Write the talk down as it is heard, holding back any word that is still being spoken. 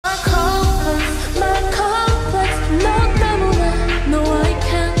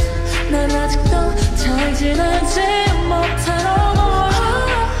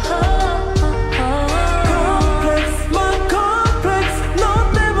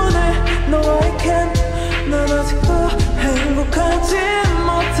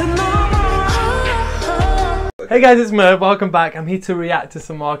Hey guys, it's Mo. Welcome back. I'm here to react to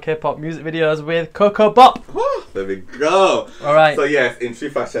some more K-pop music videos with Coco Bop. There we go. All right. So yes, in true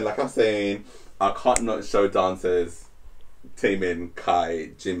fashion, like I'm saying, I can't not show dancers. Taemin,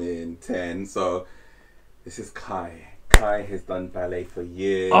 Kai, Jimin, Ten. So this is Kai. Kai has done ballet for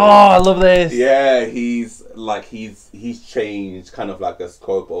years. Oh, I love this. Yeah, he's changed kind of like the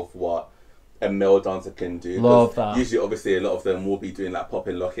scope of what a male dancer can do. Love that. Usually, obviously, a lot of them will be doing like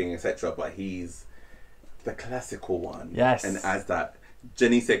popping, locking, etc. But he's the classical one. Yes. And as that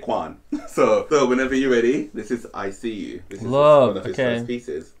Jenny Sekwan. So whenever you're ready, this is ICU. This is Love. one of his first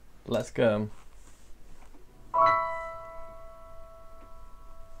pieces. Let's go.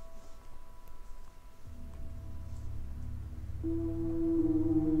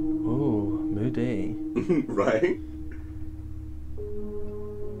 Ooh, moody. Right?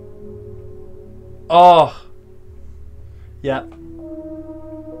 Oh. Yeah.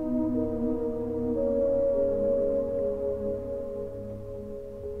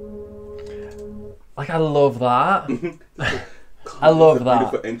 Like, I love that. I love that.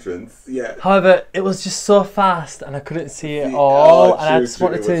 Beautiful entrance. Yeah. However, it was just so fast and I couldn't see it all, and I just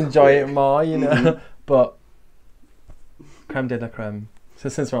wanted to enjoy it more, you know. But creme de la creme. So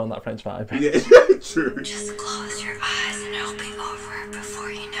since we're on that French vibe. Yeah, true. Just close your eyes and it'll be over before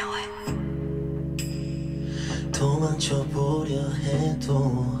you know it.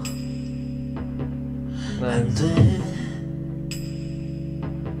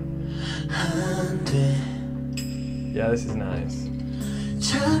 Yeah, this is nice.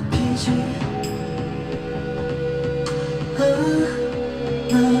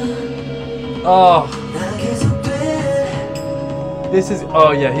 Oh, this is,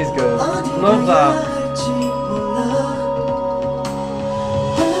 oh yeah, he's good. Love that.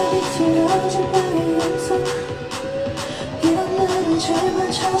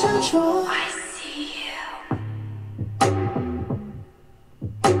 I see you.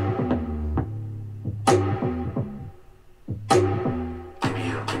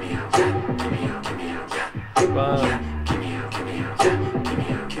 Wow.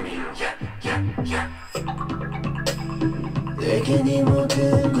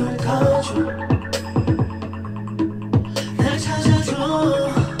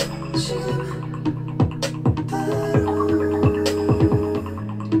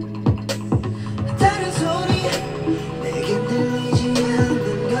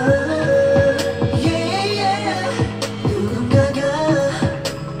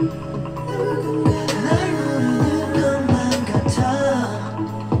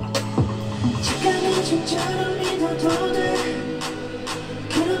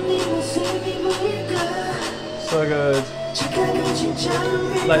 So good.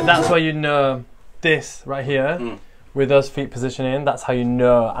 Like, that's why you know this right here with those feet positioning. That's how you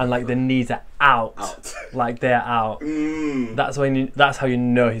know, and like the knees are out. Like they're out. That's when you, that's how you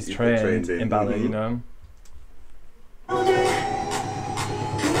know he's trained in ballet. You know.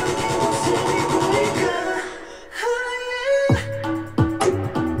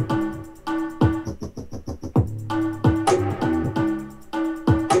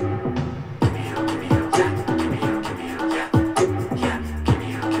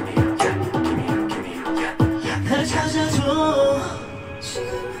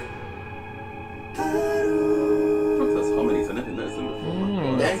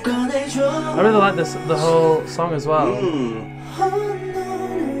 I really like this, the whole song as well.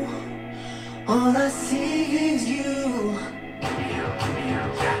 All I see is you.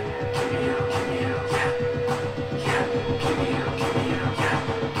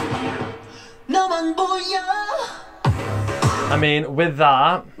 I mean, with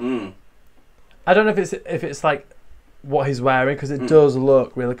that, I don't know if it's like what he's wearing, because it does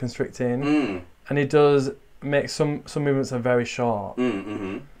look really constricting, and he does make some movements are very short.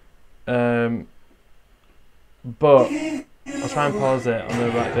 But I'll try and pause it on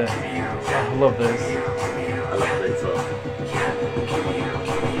the right bit. Oh, I love this. I love it as well.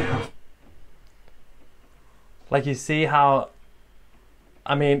 Like, you see how,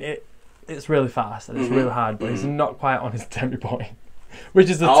 I mean, it's really fast and it's really hard, but he's not quite on his tempo point, which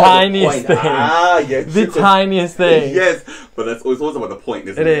is the tiniest thing. Yeah, the tiniest thing. Yes, but it's always about the point,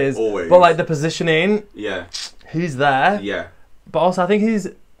 isn't it? It is. Always. But like the positioning, yeah, he's there. Yeah. But also, I think he's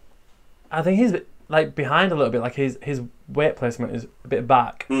like behind a little bit. Like his weight placement is a bit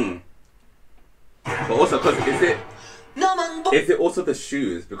back. But also, because is it also the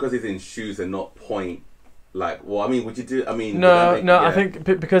shoes, because he's in shoes and not point? Like, well, I mean, would you do? I mean, no. I think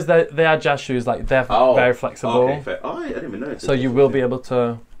because they are jazz shoes. Like they're very flexible. Okay, fair. Oh, I didn't even know. So you will be able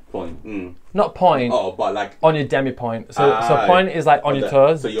to Point. Not point. Oh, but like on your demi point. So point is like on your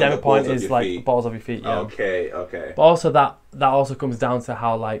toes. So demi point is like feet. the balls of your feet. Yeah. Okay. Okay. But also that also comes down to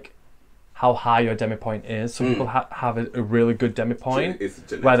how high your demi point is. Some people have a really good demi point. It's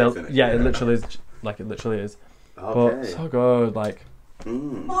genetics, where isn't it? it literally is. Like it literally is. Okay. But so good. Like.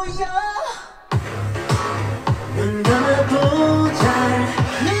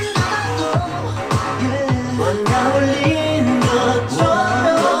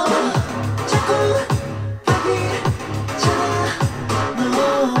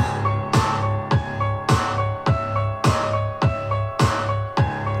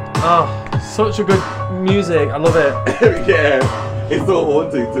 Oh, such a good music. I love it. Yeah, it's so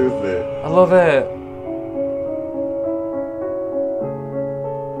haunting too, isn't it? I love it.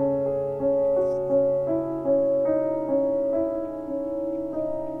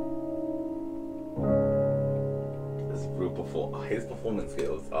 His performance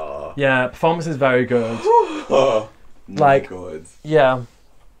skills are... Yeah, performance is very good. Oh, like, God. Yeah.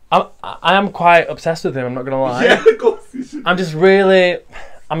 I am quite obsessed with him, I'm not going to lie. Yeah, of course you should. I'm just really...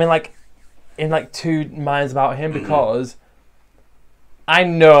 I mean, like, in like two minds about him because I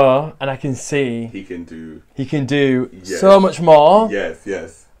know and I can see... He can do so much more. Yes,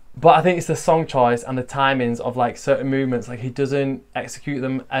 yes. But I think it's the song choice and the timings of like certain movements. Like, he doesn't execute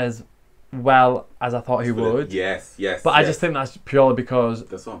them as well as I thought he would. Yes, yes. But I just think that's purely because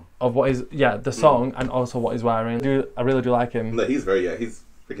the song of what he's the song and also what he's wearing. I really do like him. No, he's he's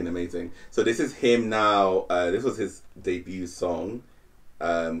freaking amazing. So this is him now. This was his debut song,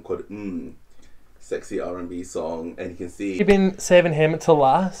 called Sexy R&B Song, and you can see you've been saving him till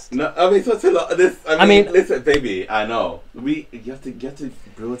last. No, I mean such a lot. I mean, listen, baby. I know you have to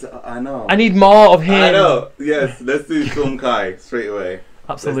build it. I know. I need more of him. I know. Yes, let's do Sung Kai straight away.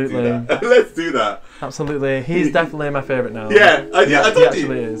 Absolutely. Let's do that. Absolutely. He's definitely my favourite now. Yeah, I thought he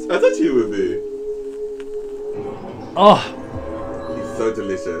actually is. I thought he would be. Oh. He's so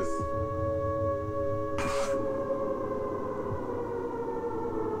delicious.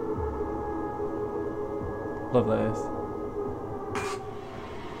 Love this.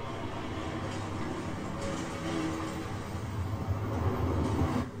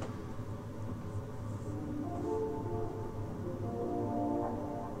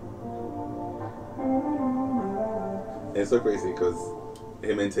 It's so crazy because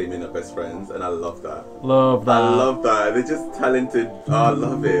him and Taemin are best friends, and I love that. Love that. I love that. They're just talented. Oh, I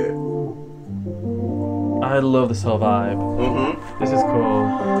love it. I love this whole vibe. This is cool.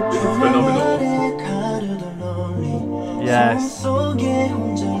 This is phenomenal. Yes.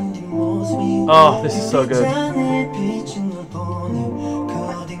 Oh, this is so good.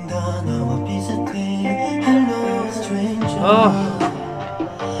 Oh.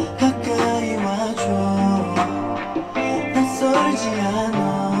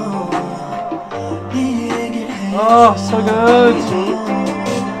 Oh, so good.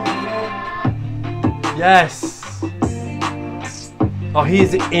 Yes. Oh, he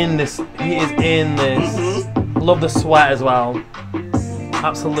is in this. He is in this. Love the sweat as well.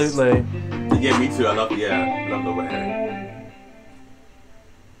 Absolutely. Yeah, me too. I love the way.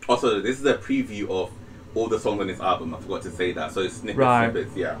 Also, this is a preview of all the songs on this album. I forgot to say that. So it's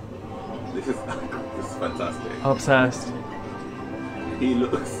snippets. Yeah. This is fantastic. Obsessed. He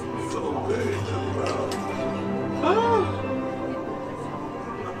looks so good as well. Ah.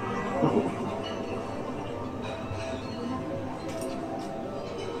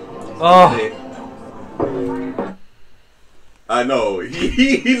 Oh. I know.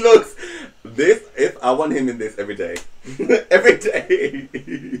 He looks this. If I want him in this every day. Every day.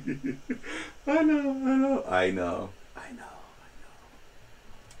 I know.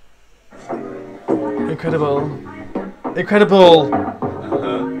 Incredible. Incredible.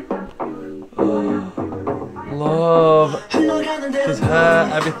 Love his hair,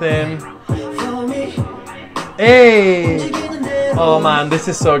 everything. Hey! Oh man, this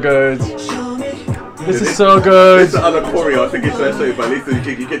is so good. This is so good. This is other choreo. I think it's show you, but at least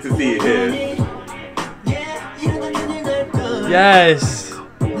you get to see it here. Yes.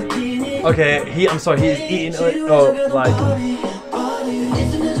 Okay, I'm sorry, he's eating. Oh, like.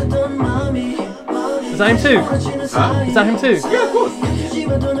 Is that him too? Huh? Is that him too? Yeah, of course.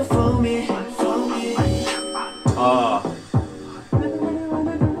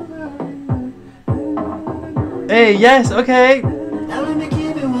 Hey, yes, okay.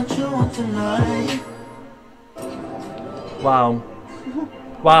 Wow.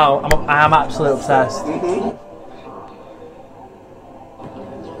 Wow, I am absolutely obsessed.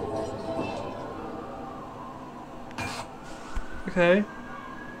 Okay.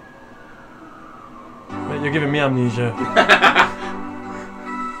 Mate, you're giving me amnesia.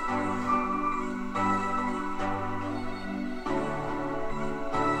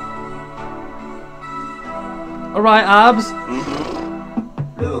 Alright, abs.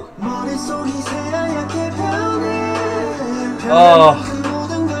 Oh.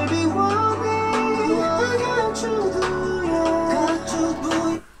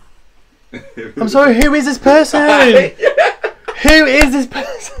 I'm sorry, who is this person? Who is this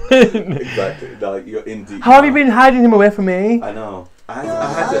person? Exactly. No, you're in deep. How have you been hiding him away from me? I know. I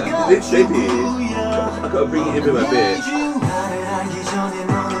had to. This baby. I gotta bring it in a bit.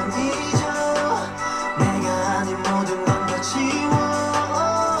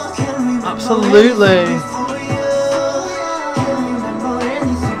 Absolutely.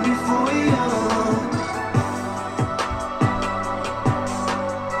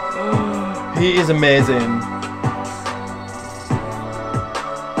 He is amazing.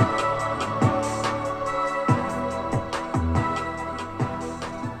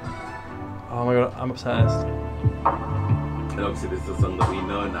 Oh my god, I'm obsessed. And obviously this is a song that we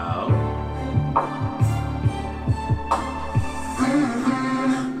know now.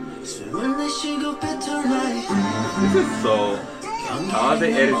 This is so... How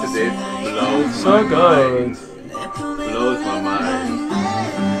they edited this blows so my good. mind. Blows my mind.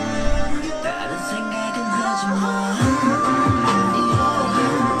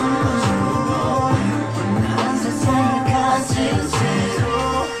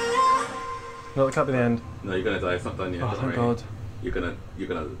 No, that can't be the end. No, you're gonna die. It's not done yet. Oh, thank God. You're gonna.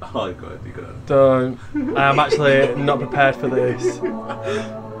 Oh God, you're gonna. Don't. I am actually not prepared for this.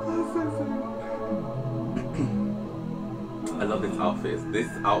 I love this outfit. This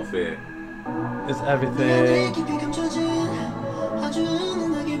outfit is everything.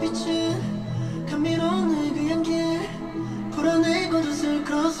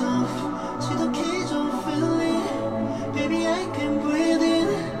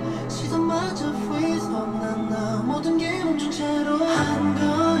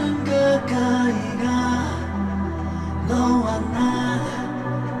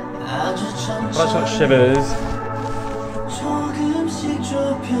 That's what shivers.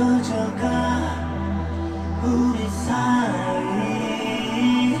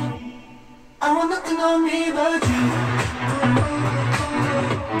 I want nothing on me but you.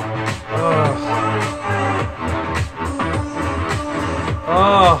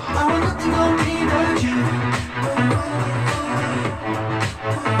 Oh. I want nothing on me but you.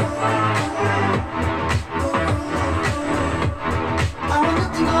 I want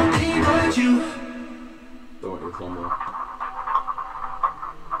nothing on me but you. Don't want this one more.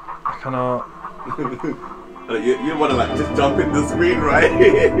 I cannot. You want to like just jump in the screen, right?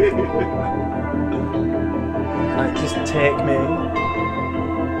 Like just take me.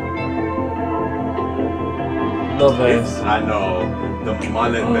 Love this. I know. The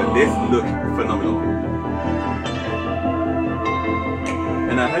mullet, this look phenomenal.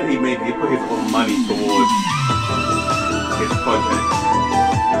 And I heard he put his own money towards his project.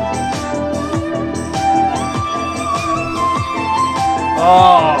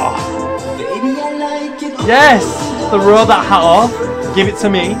 Oh. Yes! The roll that hat off. Give it to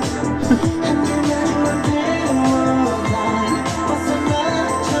me.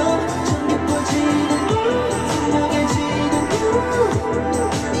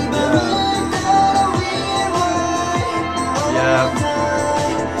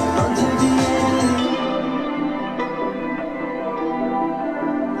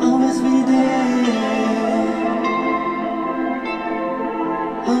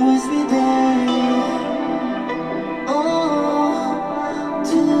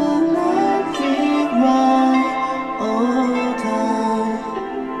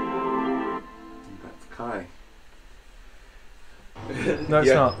 No,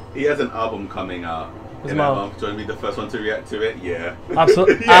 it's not. He has an album coming out. It's Do you want to be the first one to react to it? Yeah.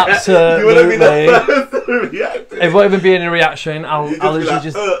 Absolutely. Yeah. Absolutely. You want to be the first to react to it? It won't even be any reaction. I'll literally like,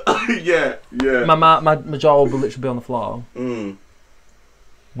 just. Yeah. My jaw will literally be on the floor. Mm.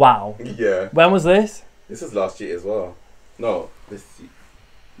 Wow. Yeah. When was this? This was last year as well. No, this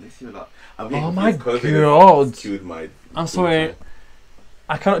year. Oh my God. I'm sorry.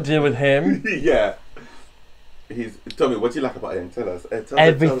 I cannot deal with him. Yeah. Tell me, what do you like about him? Tell us.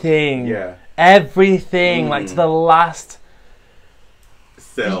 Everything. Yeah. Everything. Like to the last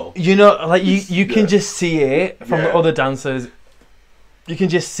cell. You know, like you can just see it from the other dancers. You can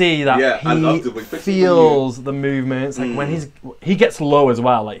just see that he feels the movements. Like when he gets low as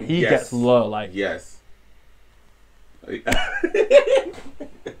well. Like he gets low. Like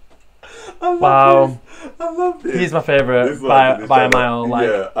wow. I love this. He's my favourite by a mile. Like,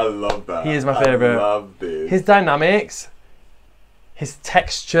 yeah, I love that. He is my favourite. I love this. His dynamics, his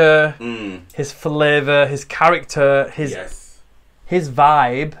texture, his flavour, his character, his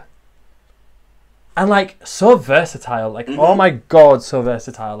vibe. And like so versatile, like oh my god, so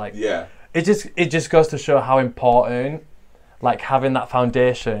versatile. Like it just goes to show how important like having that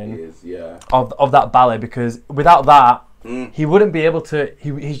foundation of that ballet, because without that he wouldn't be able to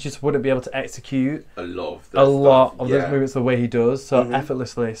he just wouldn't be able to execute a lot of those movements the way he does, so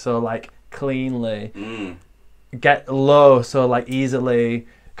effortlessly, so like cleanly, get low so like easily,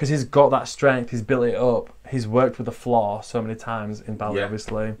 because he's got that strength, he's built it up, he's worked with the floor so many times in ballet,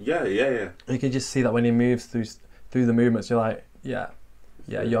 obviously. You can just see that when he moves through the movements, you're like,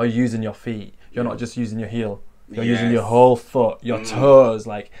 you're using your feet, you're not just using your heel, you're using your whole foot, your toes,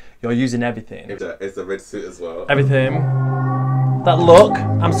 like you're using everything. It's a red suit as well. Everything. That look,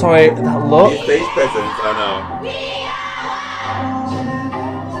 I'm sorry, that look. His stage presence, I know.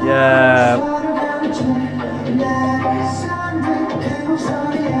 Yeah.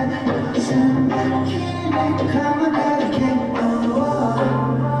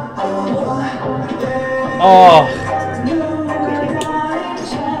 Oh.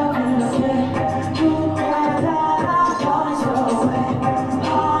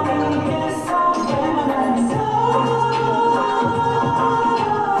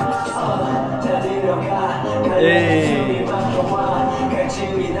 Hey.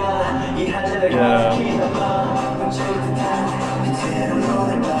 Yeah.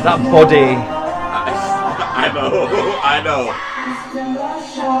 That body. I know.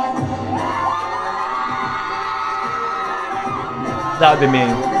 That would be me.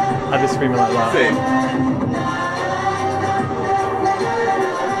 I'd be screaming like that. Same.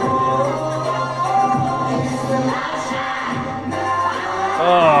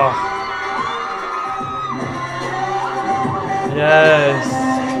 Oh. Yes.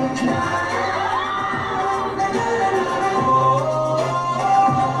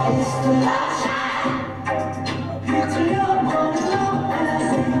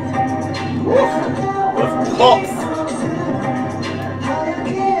 Pops.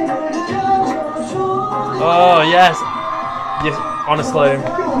 Oh yes, yes. Honestly,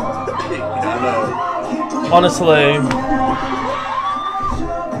 honestly.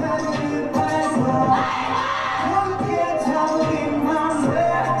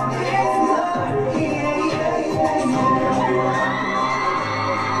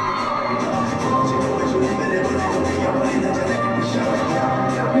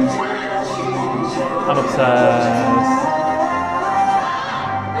 I'm obsessed.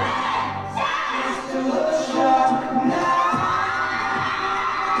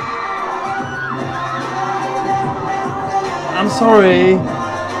 I'm sorry.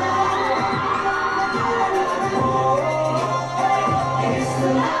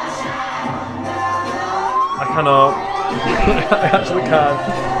 I cannot. I actually can't.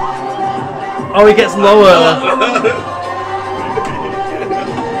 Oh, he gets lower.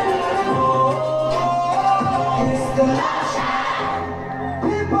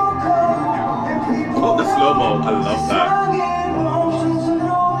 Oh, the slow-mo. I love that.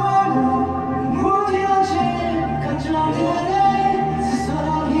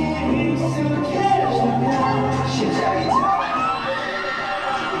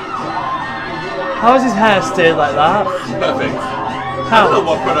 How is his hair stayed like that? Perfect. How? I don't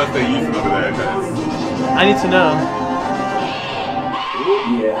know what product they use over there, guys. I need to know.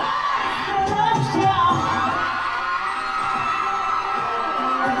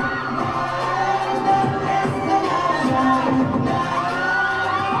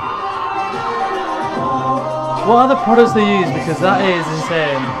 What are the products they use? Because that is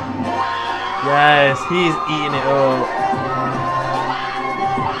insane. Yes, he's eating it up.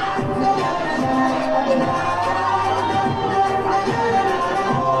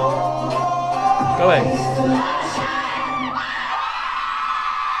 Go away.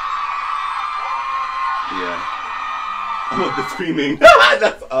 Yeah. I want the screaming.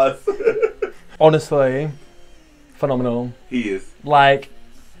 That's us. Honestly, phenomenal. He is. Like,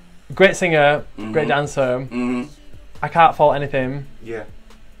 great singer, great dancer. I can't fault anything. Yeah.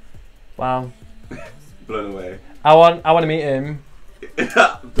 Wow. Blown away. I want to meet him.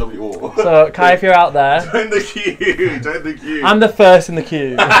 Don't we all? So, Kai, if you're out there, Join the queue. Join the queue. I'm the first in the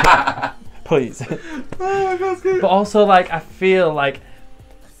queue. Please. Oh my God, good. But also, like, I feel like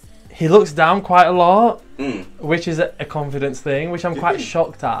he looks down quite a lot, which is a confidence thing, which I'm quite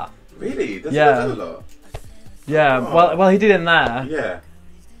shocked at. Really? Does Yeah. he do a lot? Yeah. Oh. Well, he did in there. Yeah.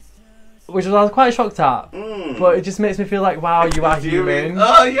 Which I was quite shocked at. But it just makes me feel like, wow, you are human.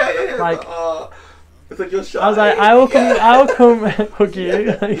 Oh yeah. Like, it's like you're shy. I was like, I will come hug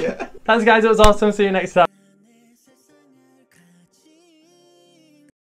you. Thanks, guys. It was awesome. See you next time.